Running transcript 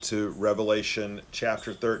to Revelation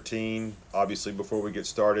chapter 13. Obviously, before we get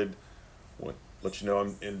started, I want to let you know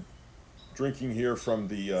I'm drinking here from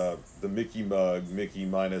the Mickey mug, Mickey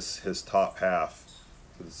minus his top half.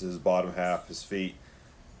 So this is his bottom half, his feet.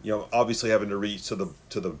 Obviously having to reach to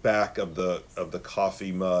the back of the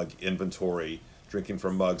coffee mug inventory, drinking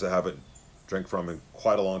from mugs I haven't drank from in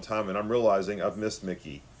quite a long time, and I'm realizing I've missed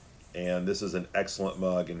Mickey, and this is an excellent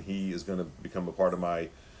mug, and he is going to become a part of my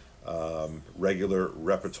regular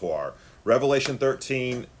repertoire. Revelation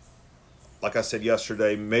 13, like I said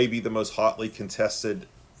yesterday, may be the most hotly contested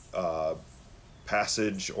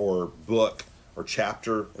passage or book or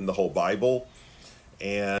chapter in the whole Bible,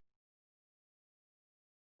 and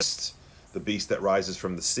the beast that rises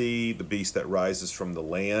from the sea, the beast that rises from the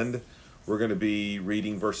land. We're going to be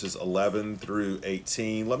reading verses 11 through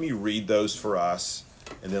 18. Let me read those for us,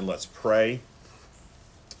 and then let's pray,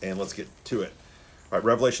 and let's get to it. All right,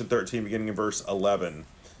 Revelation 13, beginning in verse 11.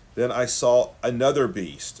 Then I saw another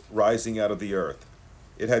beast rising out of the earth.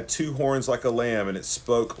 It had two horns like a lamb, and it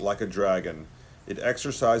spoke like a dragon. It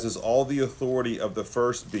exercises all the authority of the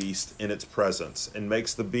first beast in its presence, and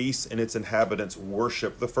makes the beast and its inhabitants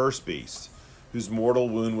worship the first beast, whose mortal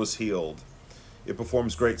wound was healed. It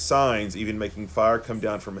performs great signs, even making fire come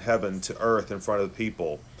down from heaven to earth in front of the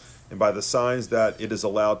people. And by the signs that it is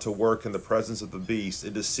allowed to work in the presence of the beast,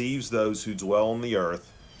 it deceives those who dwell on the earth,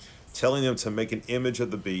 telling them to make an image of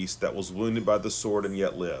the beast that was wounded by the sword and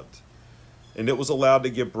yet lived. And it was allowed to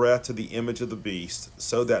give breath to the image of the beast,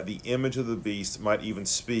 so that the image of the beast might even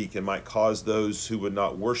speak and might cause those who would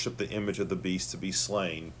not worship the image of the beast to be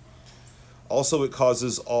slain. Also it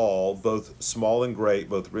causes all, both small and great,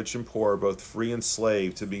 both rich and poor, both free and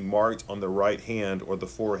slave, to be marked on the right hand or the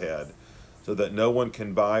forehead, so that no one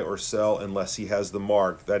can buy or sell unless he has the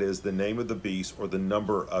mark, that is, the name of the beast or the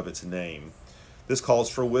number of its name. This calls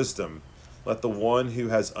for wisdom. Let the one who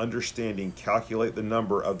has understanding calculate the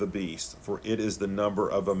number of the beast, for it is the number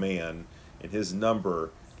of a man, and his number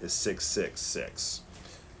is 666.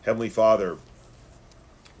 Heavenly Father,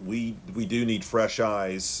 we do need fresh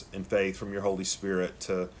eyes and faith from your Holy Spirit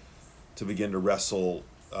to begin to wrestle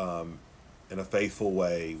in a faithful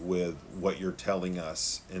way with what you're telling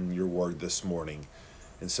us in your word this morning.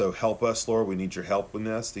 And so help us, Lord. We need your help in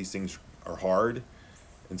this. These things are hard.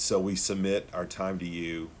 And so we submit our time to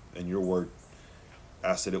you, and your word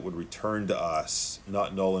asks that it would return to us,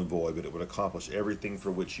 not null and void, but it would accomplish everything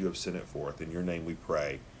for which you have sent it forth. In your name we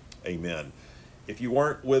pray. Amen. If you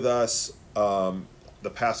weren't with us the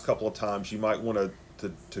past couple of times, you might want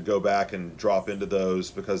to go back and drop into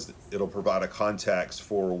those, because it'll provide a context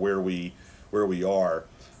for where we are.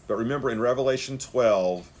 But remember, in Revelation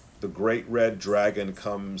 12, the great red dragon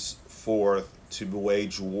comes forth to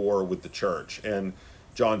wage war with the church. And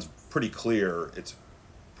John's pretty clear, it's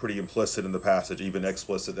pretty implicit in the passage, even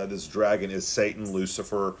explicit, that this dragon is Satan,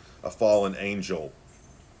 Lucifer, a fallen angel.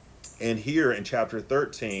 And here in chapter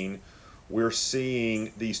 13, we're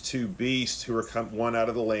seeing these two beasts who are one out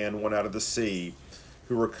of the land, one out of the sea,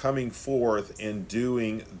 who are coming forth and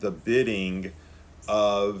doing the bidding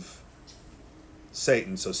of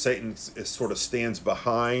Satan. So Satan is sort of stands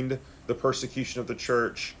behind the persecution of the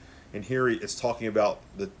church, and here it's talking about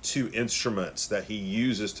the two instruments that he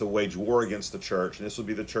uses to wage war against the church, and this will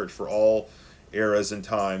be the church for all eras and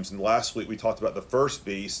times. And last week we talked about the first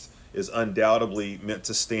beast is undoubtedly meant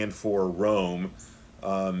to stand for Rome,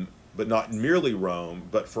 but not merely Rome,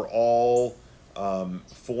 but for all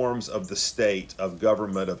forms of the state, of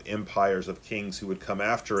government, of empires, of kings who would come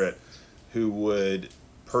after it, who would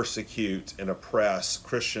persecute and oppress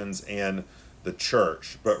Christians and the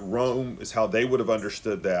church. But Rome is how they would have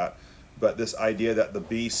understood that. But this idea that the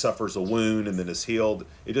beast suffers a wound and then is healed,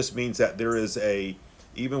 it just means that there is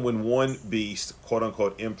even when one beast, quote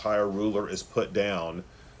unquote, empire ruler is put down,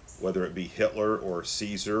 whether it be Hitler or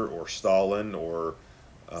Caesar or Stalin or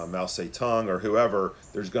Mao Zedong or whoever,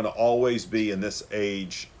 there's going to always be in this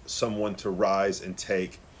age someone to rise and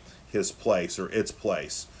take his place or its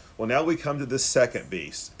place. Well, now we come to this second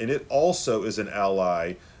beast, and it also is an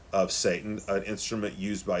ally of Satan, an instrument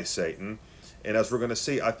used by Satan. And as we're going to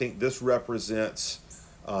see, I think this represents,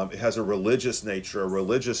 it has a religious nature, a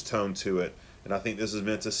religious tone to it, and I think this is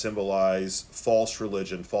meant to symbolize false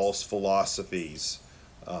religion, false philosophies,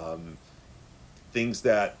 things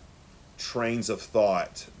that, trains of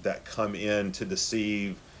thought that come in to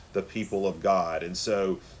deceive the people of God. And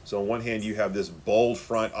so on one hand, you have this bold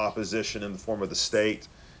front opposition in the form of the state,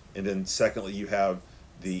 and then secondly, you have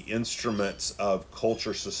the instruments of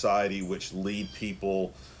culture, society, which lead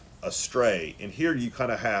people astray. And here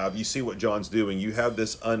you see what John's doing. You have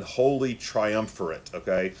this unholy triumvirate,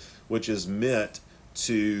 okay, which is meant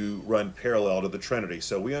to run parallel to the Trinity.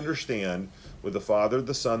 So we understand with the Father,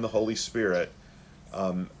 the Son, the Holy Spirit,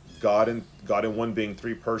 God and one being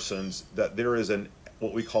three persons, that there is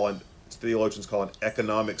what we call theologians call an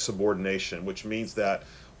economic subordination, which means that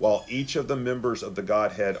while each of the members of the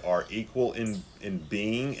Godhead are equal in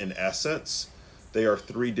being, in essence, they are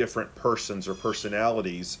three different persons or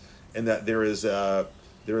personalities, and that there is a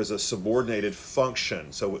subordinated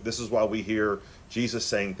function. So this is why we hear Jesus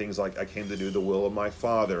saying things like, I came to do the will of my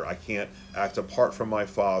Father. I can't act apart from my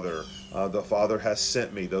Father. The Father has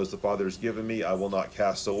sent me. Those the Father has given me, I will not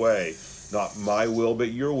cast away. Not my will,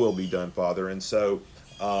 but your will be done, Father. And so,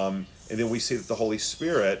 and then we see that the Holy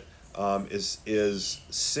Spirit is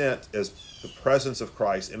sent as the presence of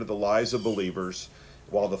Christ into the lives of believers,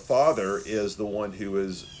 while the Father is the one who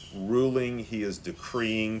is ruling, he is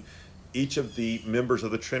decreeing. Each of the members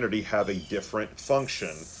of the Trinity have a different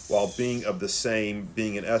function while being of the same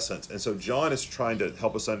being in essence. And so John is trying to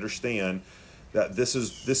help us understand that this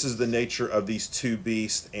is the nature of these two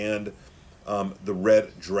beasts and the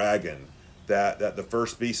red dragon. That the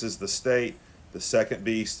first beast is the state, the second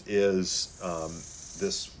beast is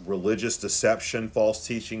this religious deception, false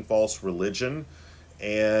teaching, false religion,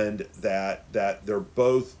 and that they're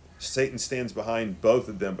both, Satan stands behind both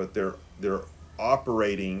of them, but they're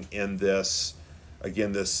operating in this,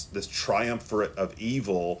 again, this triumvirate of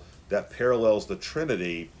evil that parallels the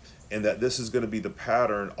Trinity, and that this is going to be the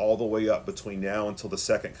pattern all the way up between now until the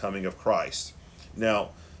second coming of Christ. Now,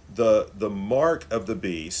 the mark of the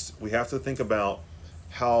beast, we have to think about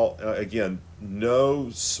how, again, no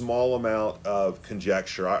small amount of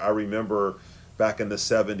conjecture. I remember back in the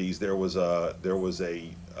 70s there was a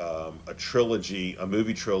trilogy, a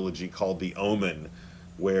movie trilogy called The Omen,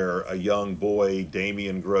 where a young boy,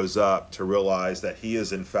 Damien, grows up to realize that he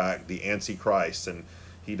is in fact the Antichrist, and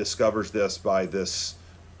he discovers this by this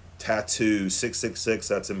tattoo 666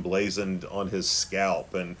 that's emblazoned on his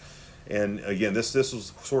scalp. And again, this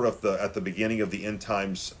was sort of at the beginning of the end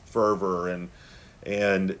times fervor,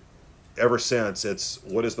 and ever since, it's,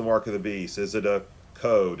 what is the mark of the beast? Is it a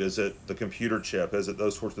code? Is it the computer chip? Is it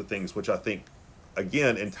those sorts of things, which I think,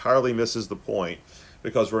 again, entirely misses the point,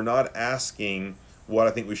 because we're not asking. What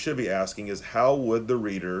I think we should be asking is, how would the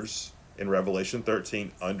readers in Revelation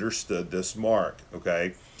 13 understood this mark?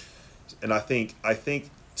 Okay, and I think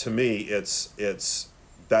to me it's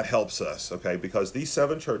that helps us. Okay, because these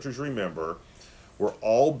seven churches, remember, were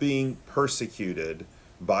all being persecuted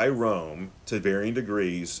by Rome to varying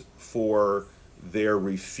degrees for their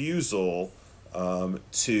refusal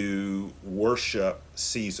to worship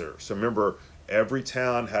Caesar. So remember, every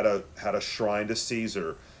town had a shrine to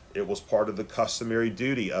Caesar. It was part of the customary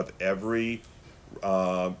duty of every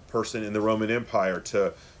person in the Roman Empire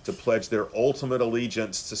to pledge their ultimate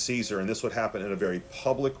allegiance to Caesar, and this would happen in a very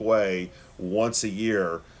public way once a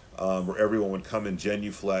year, where everyone would come and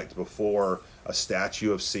genuflect before a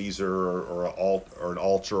statue of Caesar or an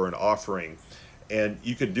altar or an offering. And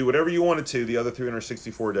you could do whatever you wanted to the other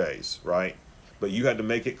 364 days, right? But you had to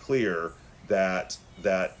make it clear that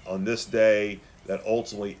on this day, that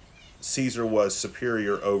ultimately Caesar was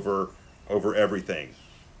superior over everything.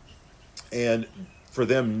 And for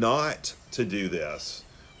them not to do this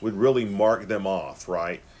would really mark them off,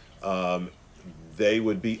 right? They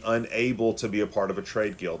would be unable to be a part of a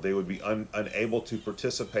trade guild. They would be unable to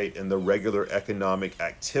participate in the regular economic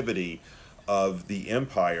activity of the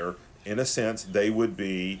empire. In a sense, they would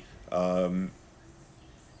be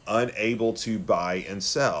unable to buy and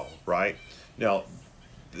sell, right? Now,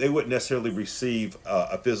 they wouldn't necessarily receive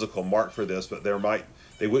a physical mark for this, but they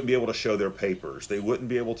wouldn't be able to show their papers. They wouldn't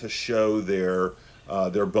be able to show their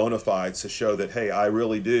bona fides to show that, hey, I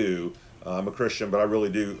really do, I'm a Christian, but I really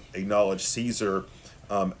do acknowledge Caesar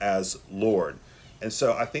as Lord. And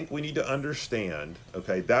so I think we need to understand,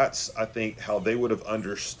 okay, that's, I think, how they would have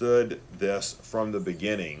understood this from the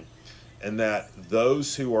beginning, and that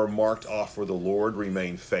those who are marked off for the Lord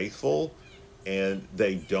remain faithful and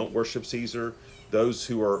they don't worship Caesar. Those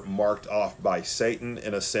who are marked off by Satan,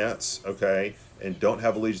 in a sense, okay, and don't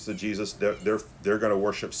have allegiance to Jesus, they're going to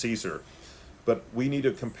worship Caesar. But we need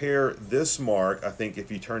to compare this mark. I think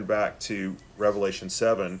if you turn back to Revelation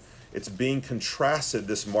 7, it's being contrasted,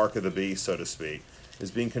 this mark of the beast, so to speak,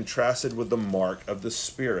 is being contrasted with the mark of the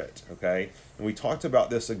Spirit, okay? And we talked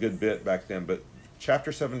about this a good bit back then, but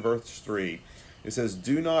chapter 7, verse 3, it says,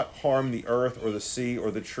 "Do not harm the earth or the sea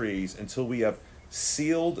or the trees until we have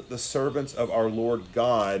sealed the servants of our Lord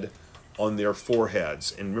God on their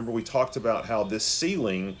foreheads." And remember, we talked about how this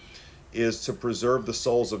sealing is to preserve the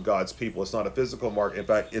souls of God's people. It's not a physical mark. In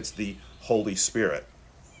fact, it's the Holy Spirit.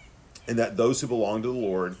 And that those who belong to the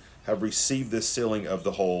Lord have received this sealing of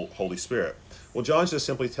the Holy Spirit. Well, John's just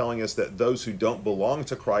simply telling us that those who don't belong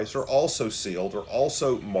to Christ are also sealed, or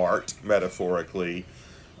also marked, metaphorically,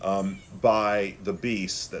 by the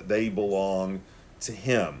beast, that they belong to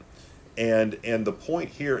him. And the point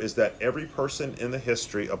here is that every person in the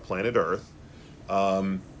history of planet Earth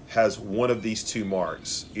has one of these two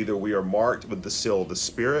marks. Either we are marked with the seal of the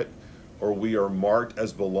Spirit, or we are marked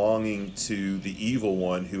as belonging to the evil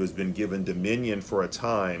one who has been given dominion for a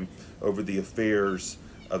time over the affairs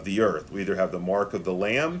of the earth. We either have the mark of the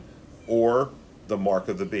Lamb or the mark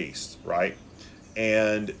of the beast, right?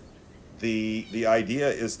 And the idea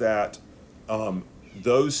is that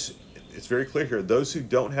those, it's very clear here, those who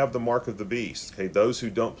don't have the mark of the beast, okay, those who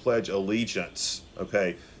don't pledge allegiance,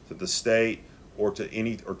 okay, to the state or to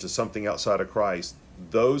any, or to something outside of Christ,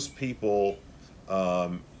 those people,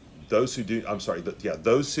 those who do, I'm sorry,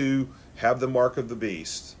 those who have the mark of the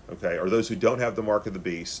beast, okay, or those who don't have the mark of the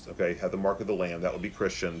beast, okay, have the mark of the Lamb, that would be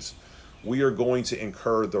Christians, we are going to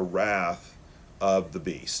incur the wrath of the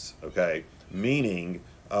beast, okay, meaning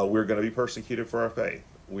we're going to be persecuted for our faith.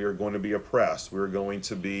 We are going to be oppressed. We're going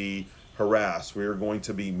to be harassed. We are going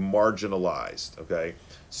to be marginalized, okay?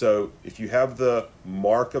 So if you have the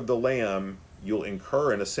mark of the Lamb, you'll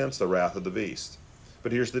incur, in a sense, the wrath of the beast.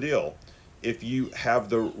 But here's the deal. If you have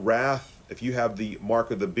the wrath, if you have the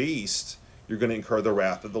mark of the beast, you're going to incur the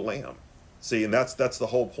wrath of the Lamb. See, and that's the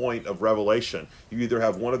whole point of Revelation. You either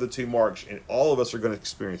have one of the two marks, and all of us are going to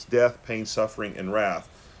experience death, pain, suffering, and wrath.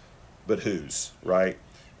 But whose, right?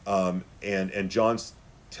 And John's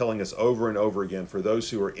telling us over and over again, for those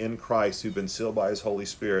who are in Christ, who've been sealed by his Holy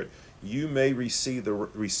Spirit, you may receive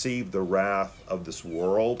the wrath of this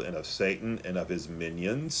world and of Satan and of his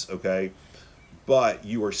minions, okay? But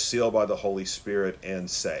you are sealed by the Holy Spirit and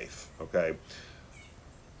safe, okay?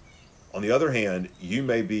 On the other hand, you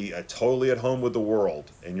may be totally at home with the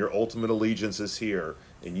world, and your ultimate allegiance is here,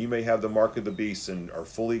 and you may have the mark of the beast and are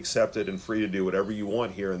fully accepted and free to do whatever you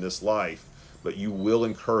want here in this life, but you will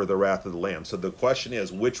incur the wrath of the Lamb. So the question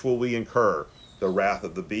is, which will we incur? The wrath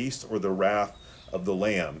of the beast or the wrath of the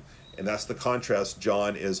Lamb? And that's the contrast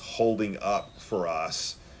John is holding up for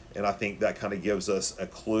us. And I think that kind of gives us a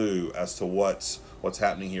clue as to what's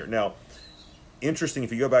happening here. Now, interesting,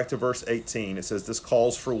 if you go back to verse 18, it says, this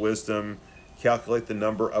calls for wisdom. Calculate the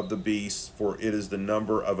number of the beast, for it is the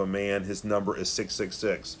number of a man. His number is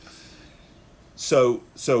 666. So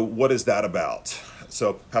what is that about?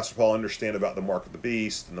 So Pastor Paul understand about the mark of the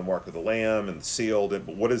beast and the mark of the Lamb and the sealed,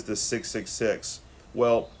 but what is this 666?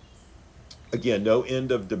 Well, again, no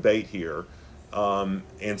end of debate here.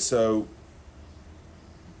 And so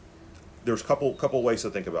there's a couple ways to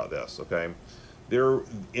think about this, okay? There,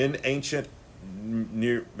 in ancient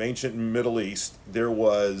Middle East, there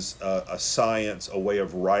was a science, a way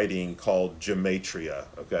of writing called gematria,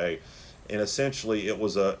 okay? And essentially it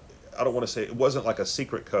was I don't want to say, it wasn't like a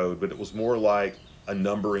secret code, but it was more like a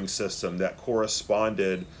numbering system that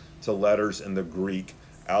corresponded to letters in the Greek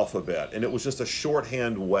alphabet. And it was just a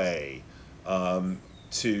shorthand way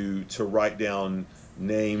to write down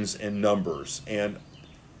names and numbers. And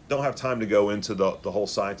don't have time to go into the whole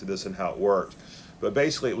science of this and how it worked. But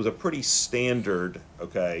basically, it was a pretty standard,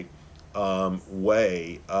 okay,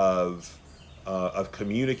 way of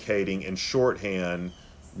communicating in shorthand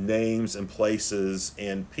names and places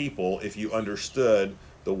and people, if you understood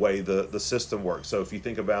the way the system works. So if you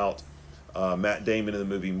think about Matt Damon in the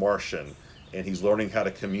movie Martian, and he's learning how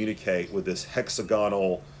to communicate with this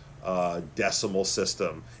hexagonal decimal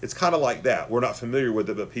system, it's kind of like that. We're not familiar with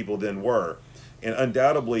it, but people then were. And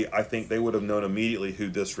undoubtedly, I think they would have known immediately who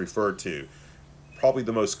this referred to. Probably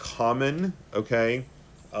the most common, okay,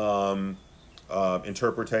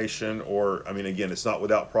 interpretation, or, I mean, again, it's not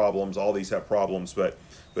without problems. All these have problems, but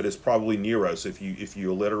it's probably Nero. So if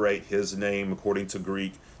you alliterate his name according to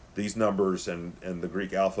Greek, these numbers and the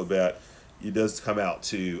Greek alphabet, it does come out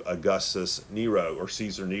to Augustus Nero or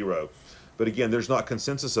Caesar Nero. But again, there's not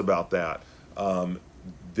consensus about that.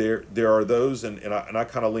 There are those, and I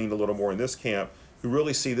kind of leaned a little more in this camp, who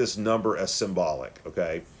really see this number as symbolic,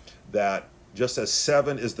 okay? That just as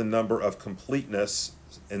 7 is the number of completeness,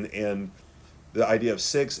 and the idea of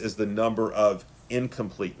 6 is the number of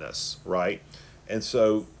incompleteness, right? And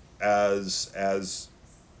so as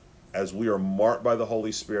we are marked by the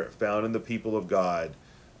Holy Spirit, found in the people of God,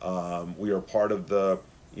 we are part of the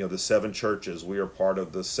 7 churches. We are part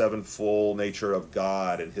of the sevenfold nature of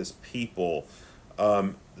God and his people.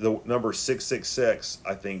 The number 666,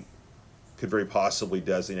 I think, could very possibly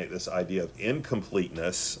designate this idea of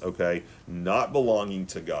incompleteness, okay, not belonging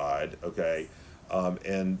to God, okay,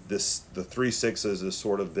 and the 3 sixes is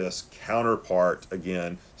sort of this counterpart,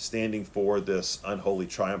 again, standing for this unholy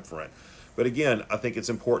triumvirate. But again, I think it's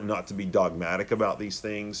important not to be dogmatic about these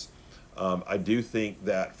things. I do think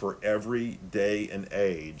that for every day and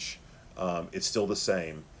age, it's still the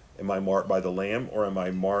same. Am I marked by the Lamb, or am I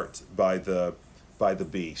marked by the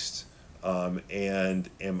beast? And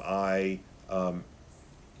am I?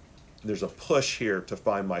 There's a push here to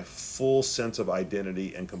find my full sense of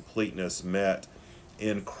identity and completeness met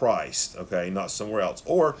in Christ, okay, not somewhere else.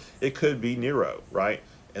 Or it could be Nero, right?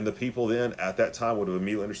 And the people then at that time would have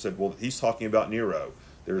immediately understood, well, he's talking about Nero.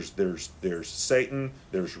 There's Satan,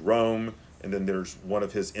 there's Rome, and then there's one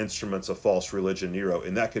of his instruments of false religion, Nero.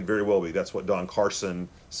 And that could very well be. That's what Don Carson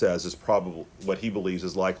says is probably what he believes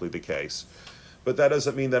is likely the case. But that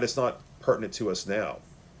doesn't mean that it's not pertinent to us now.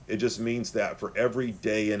 It just means that for every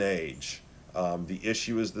day and age, the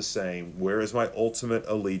issue is the same. Where is my ultimate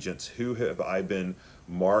allegiance? Who have I been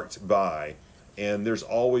marked by? And there's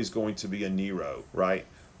always going to be a Nero, right?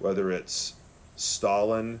 Whether it's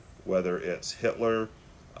Stalin, whether it's Hitler,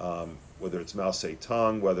 whether it's Mao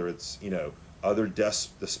Zedong, whether it's, other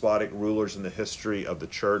despotic rulers in the history of the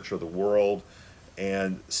church or the world,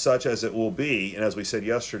 and such as it will be, and as we said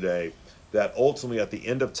yesterday, that ultimately at the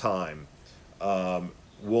end of time,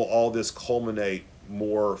 will all this culminate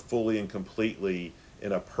more fully and completely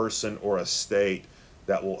in a person or a state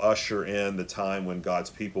that will usher in the time when God's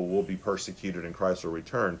people will be persecuted and Christ will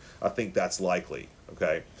return? I think that's likely,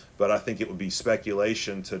 okay? But I think it would be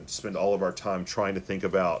speculation to spend all of our time trying to think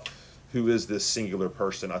about who is this singular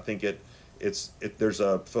person. I think there's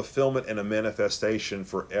a fulfillment and a manifestation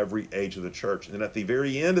for every age of the church. And then at the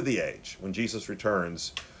very end of the age, when Jesus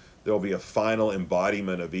returns, there will be a final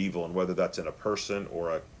embodiment of evil, and whether that's in a person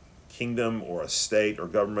or a kingdom or a state or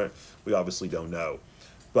government, we obviously don't know.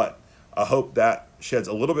 But I hope that sheds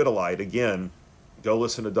a little bit of light. Again, go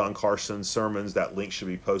listen to Don Carson's sermons. That link should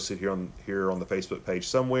be posted here on the Facebook page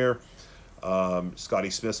somewhere.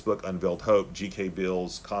 Scotty Smith's book, Unveiled Hope, G.K.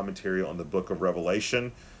 Bill's commentary on the book of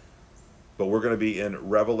Revelation. But we're going to be in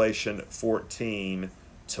Revelation 14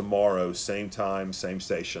 tomorrow, same time, same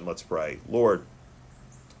station. Let's pray. Lord,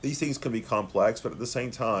 these things can be complex, but at the same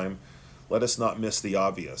time, let us not miss the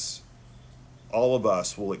obvious. All of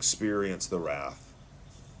us will experience the wrath,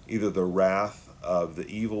 either the wrath of the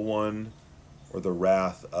evil one or the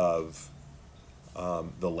wrath of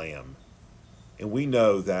the Lamb. And we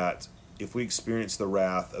know that if we experience the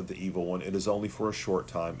wrath of the evil one, it is only for a short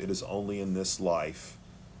time. It is only in this life.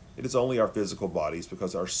 It is only our physical bodies,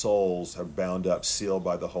 because our souls are bound up, sealed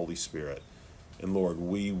by the Holy Spirit. And Lord,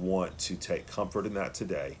 we want to take comfort in that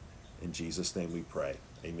today. In Jesus' name we pray.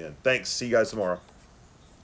 Amen. Thanks. See you guys tomorrow.